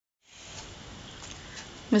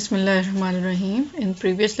Bismillahirrahmanirrahim. In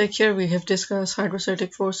previous lecture, we have discussed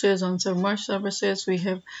hydrostatic forces on submerged surfaces. We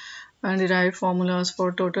have derived formulas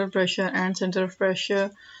for total pressure and center of pressure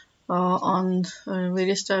on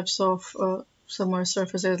various types of submerged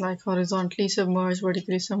surfaces like horizontally submerged,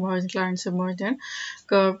 vertically submerged, inclined submerged, and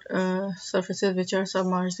curved surfaces which are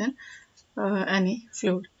submerged in any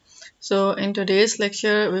fluid. So in today's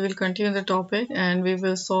lecture, we will continue the topic and we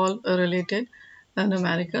will solve related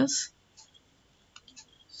numericals.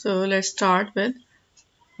 So let's start with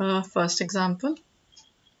first example.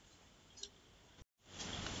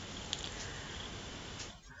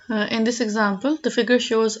 In this example, the figure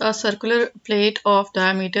shows a circular plate of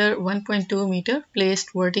diameter 1.2 meter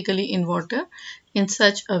placed vertically in water in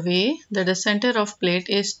such a way that the center of plate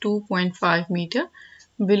is 2.5 meter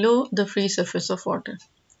below the free surface of water.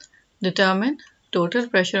 Determine total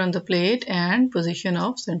pressure on the plate and position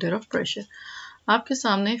of center of pressure. आपके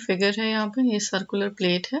सामने figure है, यहाँ पे ये circular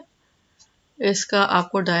plate है, इसका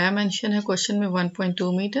आपको dimension है क्वेश्चन में 1.2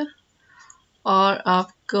 मीटर और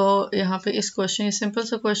आपको यहाँ पे इस क्वेश्चन, ये सिंपल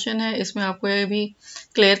सा क्वेश्चन है, इसमें आपको ये भी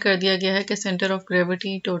क्लियर कर दिया गया है कि centre of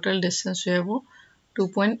gravity total distance जो है वो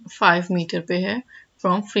 2.5 मीटर पे है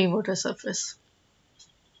from free water surface.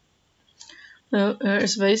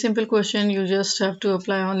 It's very simple question. You just have to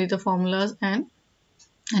apply only the formulas and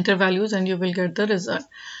enter values and you will get the result.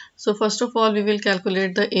 So first of all, we will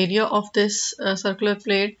calculate the area of this circular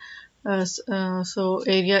plate. So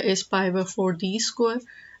area is pi by 4d square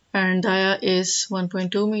and dia is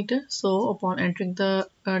 1.2 meter. So upon entering the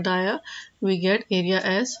dia, we get area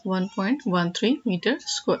as 1.13 meter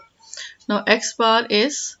square. Now x bar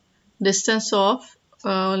is distance of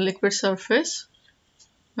liquid surface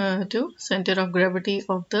to center of gravity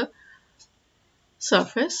of the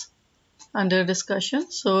surface under discussion.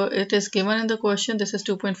 So it is given in the question, this is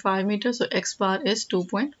 2.5 meters, so x bar is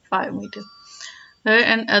 2.5 meter.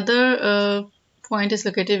 And other point is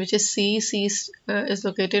located, which is C. C is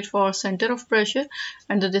located for center of pressure,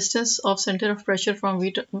 and the distance of center of pressure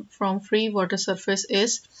from free water surface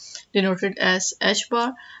is denoted as h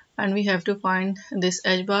bar, and we have to find this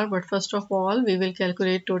h bar. But first of all, we will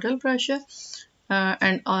calculate total pressure,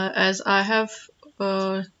 and as I have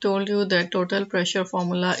told you that total pressure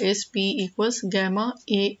formula is P equals gamma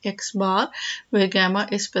A x bar, where gamma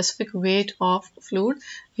is specific weight of fluid.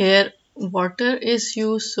 Here water is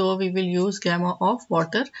used, so we will use gamma of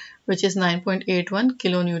water, which is 9.81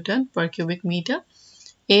 kilonewton per cubic meter.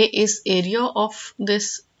 A is area of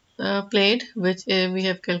this plate, which we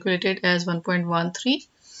have calculated as 1.13,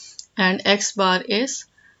 and x bar is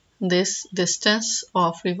this distance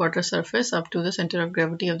of free water surface up to the center of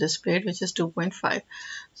gravity of this plate, which is 2.5.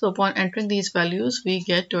 So upon entering these values, we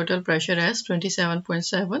get total pressure as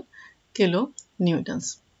 27.7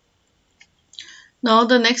 kilonewtons. Now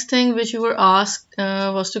the next thing which you were asked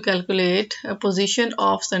was to calculate a position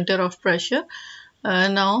of center of pressure.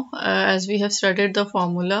 As we have studied the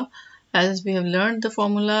formula, as we have learned the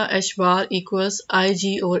formula, h bar equals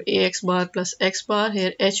Ig over Ax bar plus x bar.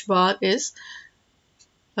 Here h bar is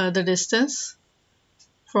the distance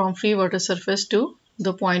from free water surface to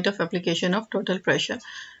the point of application of total pressure.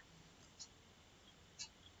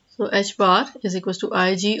 So h bar is equals to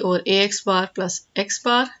Ig over Ax bar plus x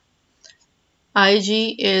bar.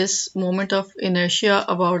 Ig is moment of inertia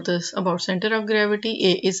about center of gravity,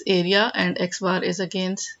 A is area, and x bar is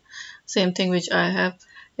again same thing which I have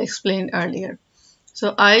explained earlier.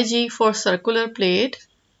 So Ig for circular plate,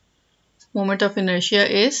 moment of inertia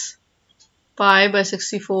is pi by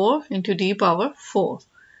 64 into d power 4.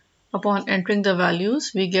 Upon entering the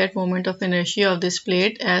values, we get moment of inertia of this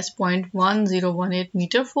plate as 0.1018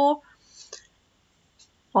 meter 4.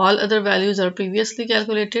 All other values are previously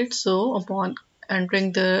calculated, so upon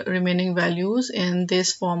entering the remaining values in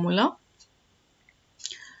this formula,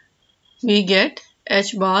 we get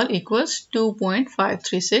h bar equals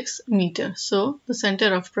 2.536 meter. So the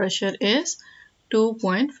center of pressure is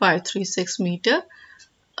 2.536 meter,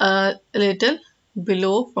 a little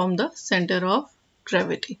below from the center of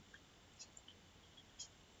gravity.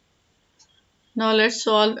 Now let's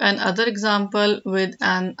solve another example with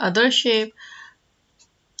another shape.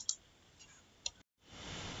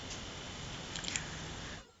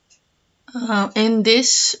 In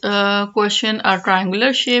this question, a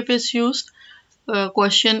triangular shape is used.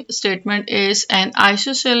 Question statement is an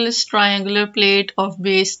isosceles triangular plate of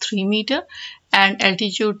base 3 meter and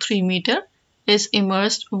altitude 3 meter is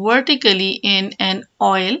immersed vertically in an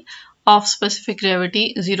oil of specific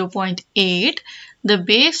gravity 0.8. The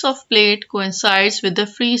base of plate coincides with the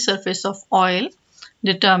free surface of oil.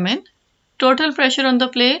 Determine total pressure on the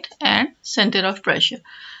plate and center of pressure.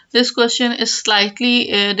 This question is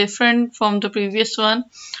slightly different from the previous one,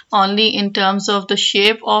 only in terms of the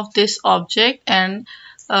shape of this object, and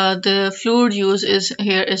the fluid used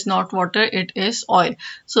is not water, it is oil.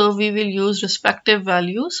 So we will use respective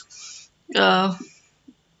values.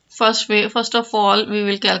 First of all, we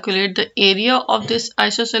will calculate the area of this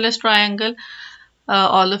isosceles triangle.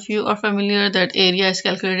 All of you are familiar that area is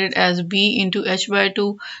calculated as b into h by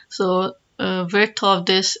 2. So width of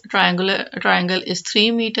this triangle is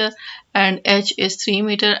 3 meter and h is 3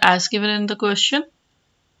 meter as given in the question,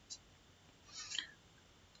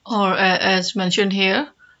 or as mentioned here.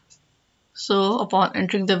 So upon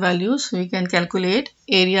entering the values, we can calculate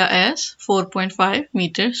area as 4.5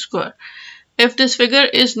 meter square. If this figure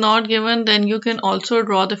is not given, then you can also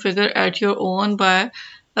draw the figure at your own by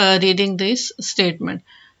reading this statement.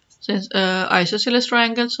 Since isosceles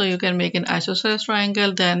triangle, so you can make an isosceles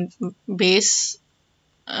triangle, then base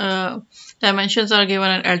dimensions are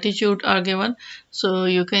given and altitude are given, so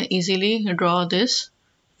you can easily draw this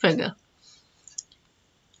figure.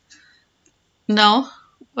 Now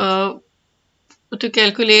to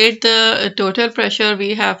calculate the total pressure,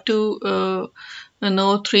 we have to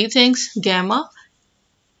know three things: gamma,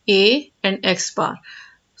 A, and X bar.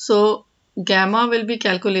 So gamma will be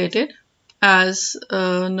calculated as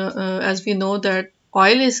we know that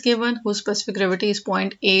oil is given whose specific gravity is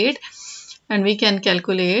 0.8, and we can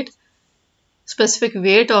calculate specific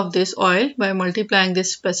weight of this oil by multiplying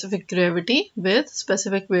this specific gravity with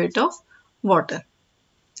specific weight of water.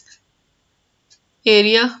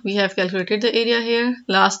 Area, we have calculated the area here.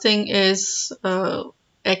 Last thing is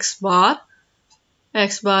X bar.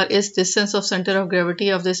 X bar is distance of center of gravity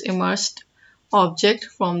of this immersed object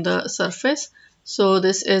from the surface. So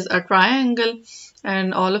this is a triangle,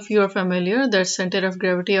 and all of you are familiar that center of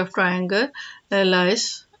gravity of triangle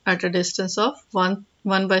lies at a distance of 1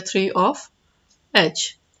 by 3 of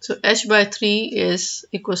h. So h by 3 is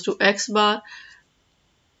equals to x bar.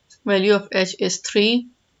 Value of h is 3.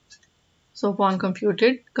 So upon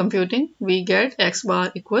computing, we get x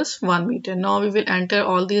bar equals 1 meter. Now we will enter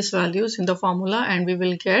all these values in the formula and we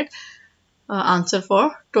will get answer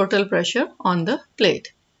for total pressure on the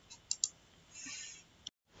plate.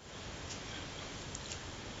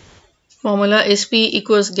 Formula is P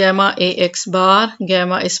equals gamma AX bar.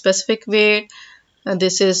 Gamma is specific weight.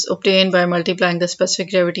 This is obtained by multiplying the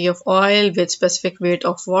specific gravity of oil with specific weight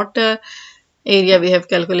of water. Area we have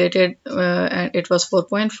calculated and it was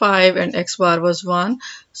 4.5 and X bar was 1.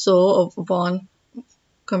 So upon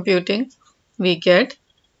computing, we get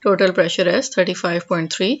total pressure as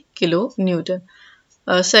 35.3 kilonewton.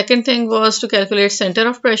 Second thing was to calculate center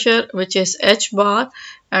of pressure, which is H bar,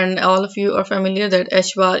 and all of you are familiar that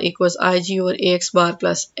H bar equals Ig over Ax bar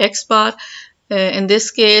plus X bar. In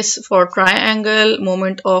this case, for triangle,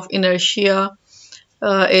 moment of inertia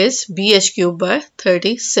is Bh cubed by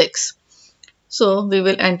 36. So we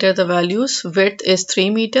will enter the values. Width is 3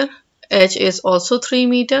 meter, H is also 3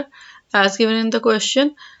 meter as given in the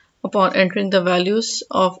question. Upon entering the values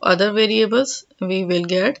of other variables, we will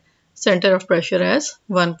get center of pressure as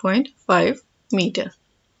 1.5 meter.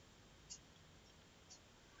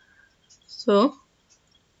 So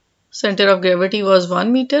center of gravity was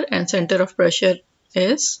 1 meter and center of pressure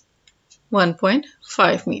is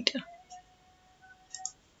 1.5 meter.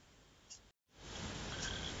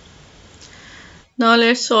 Now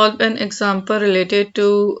let's solve an example related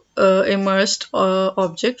to immersed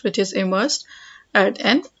object, which is immersed at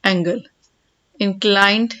an angle.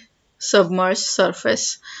 Inclined submerged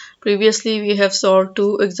surface. Previously we have solved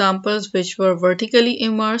two examples which were vertically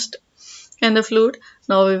immersed in the fluid.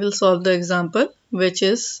 Now we will solve the example which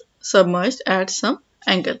is submerged at some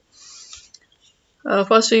angle.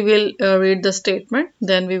 First we will read the statement,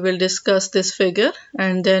 then we will discuss this figure,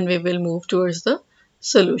 and then we will move towards the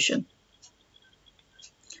solution.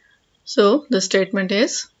 So the statement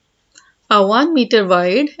is: a 1 meter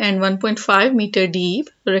wide and 1.5 meter deep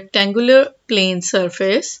rectangular plane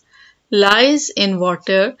surface lies in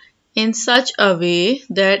water in such a way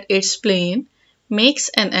that its plane makes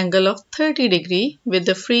an angle of 30 degrees with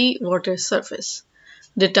the free water surface.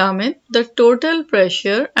 Determine the total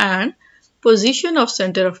pressure and position of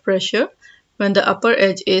center of pressure when the upper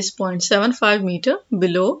edge is 0.75 meter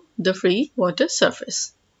below the free water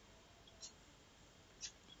surface.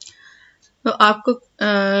 तो आपको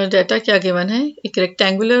data क्या given है? एक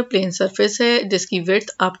rectangular plane surface है जिसकी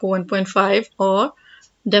width आपको 1.5 और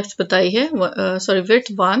depth बताई है,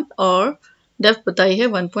 विड्थ 1 और डेप्थ बताई है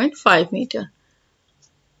 1.5 मीटर,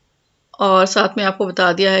 और साथ में आपको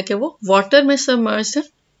बता दिया है कि वो वाटर में सबमर्ज्ड है,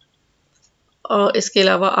 और इसके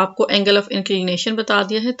अलावा आपको एंगल ऑफ इंक्लिनेशन बता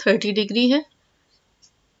दिया है 30 डिग्री है,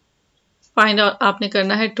 फाइंड आउट आपने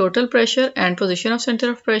करना है total pressure and position of centre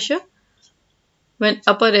of pressure when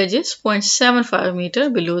upper edge is 0.75 meter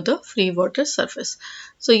below the free water surface.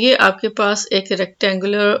 So ये आपके पास एक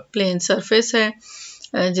rectangular plane surface है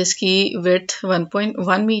जिसकी width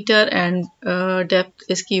 1.1 मीटर एंड डेप्थ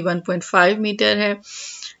इसकी 1.5 मीटर है.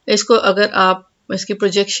 इसको अगर आप इसकी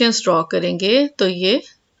प्रोजेक्शंस ड्रॉ करेंगे तो ये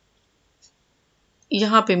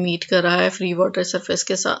यहाँ पे मीट कर रहा है फ्री वाटर सरफेस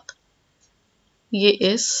के साथ. ये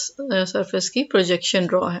इस सरफेस की प्रोजेक्शन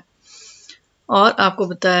ड्रॉ है. और आपको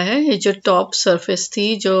बताया है ये जो टॉप सरफेस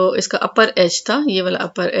थी, जो इसका अपर एज था, ये वाला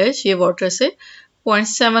अपर एज, ये वाटर से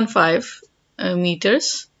 0.75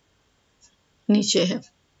 मीटर्स नीचे है.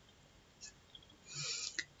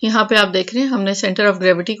 यहाँ पे आप देख रहे हैं हमने सेंटर ऑफ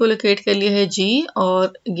ग्रेविटी को लोकेट कर लिया है G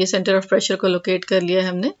और ये सेंटर ऑफ प्रेशर को लोकेट कर लिया है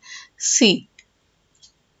हमने C.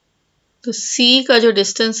 तो C का जो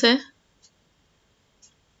डिस्टेंस है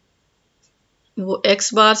वो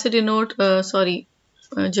x बार से डिनोट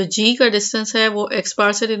जो G का डिस्टेंस है वो x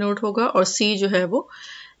बार से डिनोट होगा और C जो है वो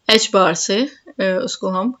h बार से उसको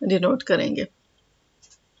हम डिनोट करेंगे.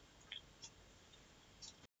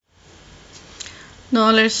 Now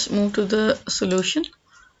let's move to the solution.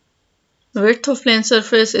 Width of plane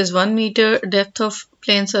surface is 1 meter, depth of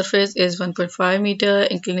plane surface is 1.5 meter,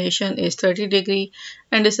 inclination is 30 degree,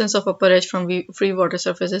 and distance of upper edge from free water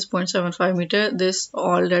surface is 0.75 meter. This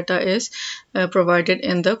all data is provided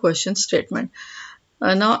in the question statement.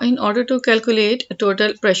 Now in order to calculate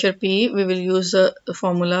total pressure P, we will use the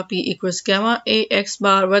formula P equals gamma A x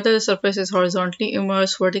bar, whether the surface is horizontally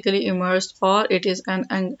immersed, vertically immersed, or it is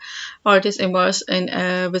immersed in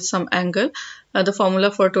with some angle. The formula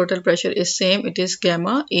for total pressure is same, it is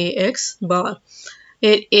gamma A x bar.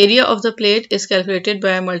 Area of the plate is calculated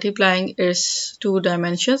by multiplying its two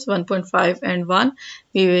dimensions 1.5 and 1.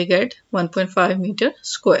 We will get 1.5 meter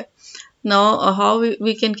square. Now how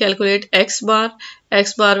we can calculate x bar?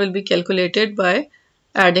 X bar will be calculated by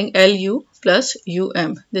adding LU plus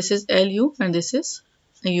UM. This is LU and this is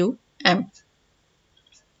UM.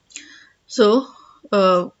 So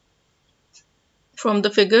from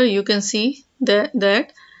the figure you can see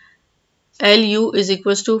that LU is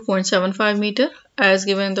equals to 0.75 meter as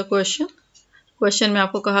given in the question. Question में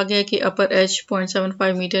आपको कहा गया है कि अपर as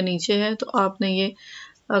 0.75 metre नीचे है, तो आपने ये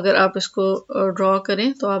अगर आप इसको ड्रॉ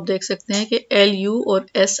करें तो आप देख सकते हैं कि LU और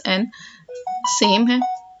SN सेम है.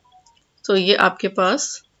 तो ये आपके पास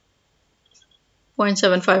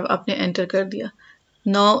 0.75 आपने एंटर कर दिया.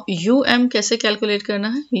 नाउ UM कैसे कैलकुलेट करना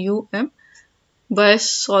है? UM by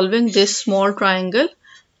solving this small triangle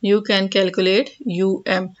you can calculate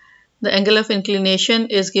UM. The angle of inclination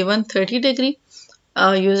is given 30 degree.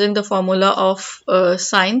 Using the formula of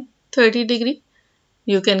sine 30 degree,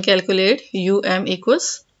 you can calculate UM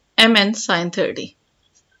equals MN sin 30.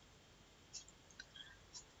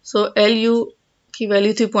 So LU की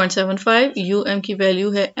value थी 0.75, UM की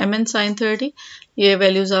value है MN sin 30. ये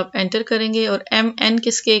values आप enter करेंगे और MN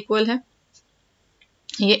किसके equal है?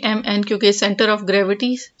 ये MN क्योंकि सेंटर ऑफ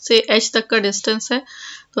ग्रेविटी से H तक का डिस्टेंस है,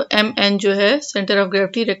 तो MN जो है सेंटर ऑफ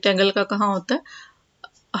ग्रेविटी रेक्टेंगल का कहाँ होता है?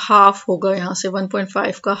 हाफ होगा, यहाँ से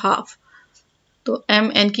 1.5 का हाफ. तो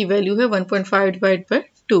MN की वैल्यू है 1.5 डिवाइड बाय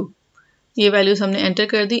 2. ये वैल्यूज हमने एंटर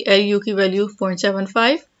कर दी. LU की वैल्यू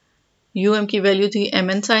 0.75, UM की वैल्यू थी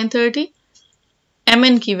MN sin 30,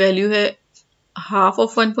 MN की वैल्यू है हाफ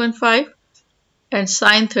ऑफ 1.5 एंड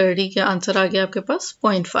sin 30 का आंसर आ गया आपके पास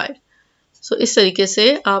 0.5. सो इस तरीके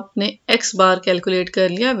से आपने x बार कैलकुलेट कर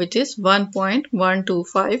लिया which is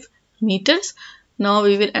 1.125 meters. Now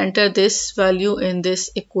we will enter this value in this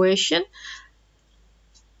equation.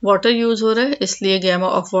 Water use हो रहा है इसलिए गैमा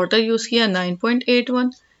ऑफ वाटर यूज किया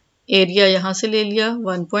 9.81. एरिया यहाँ से ले लिया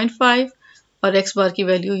 1.5 और x बार की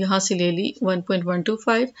वैल्यू यहाँ से ले ली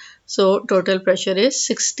 1.125. So total pressure is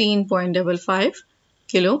 16.55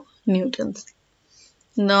 kilo Newton.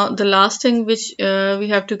 Now the last thing which we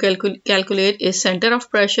have to calculate is center of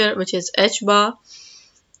pressure, which is h bar.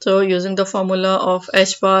 So using the formula of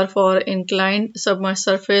h bar for inclined submerged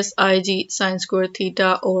surface, Ig sine square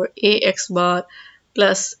theta over ax bar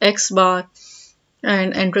plus x bar,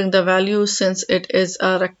 and entering the values since it is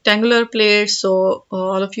a rectangular plate. So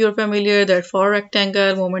all of you are familiar that for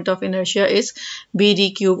rectangle moment of inertia is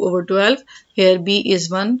bd cube over 12. Here b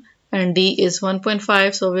is 1 and d is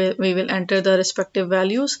 1.5. So we will enter the respective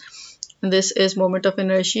values. This is moment of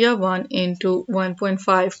inertia 1 into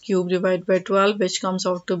 1.5 cube divided by 12, which comes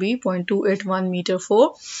out to be 0.281 meter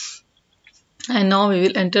 4. And now we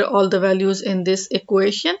will enter all the values in this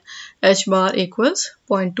equation. H bar equals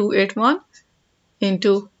 0.281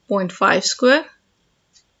 into 0.5 square.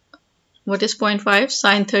 What is 0.5?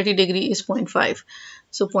 Sine 30 degree is 0.5.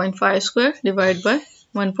 So 0.5 square divided by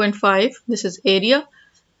 1.5, this is area,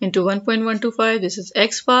 into 1.125, this is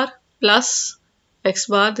x bar, plus x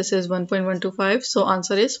bar, this is 1.125. So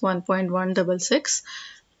answer is 1.166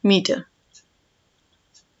 meter.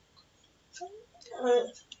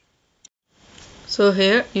 So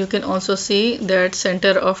here you can also see that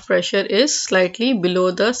center of pressure is slightly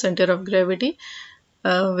below the center of gravity,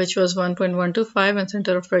 which was 1.125, and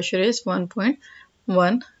center of pressure is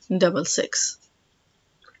 1.166.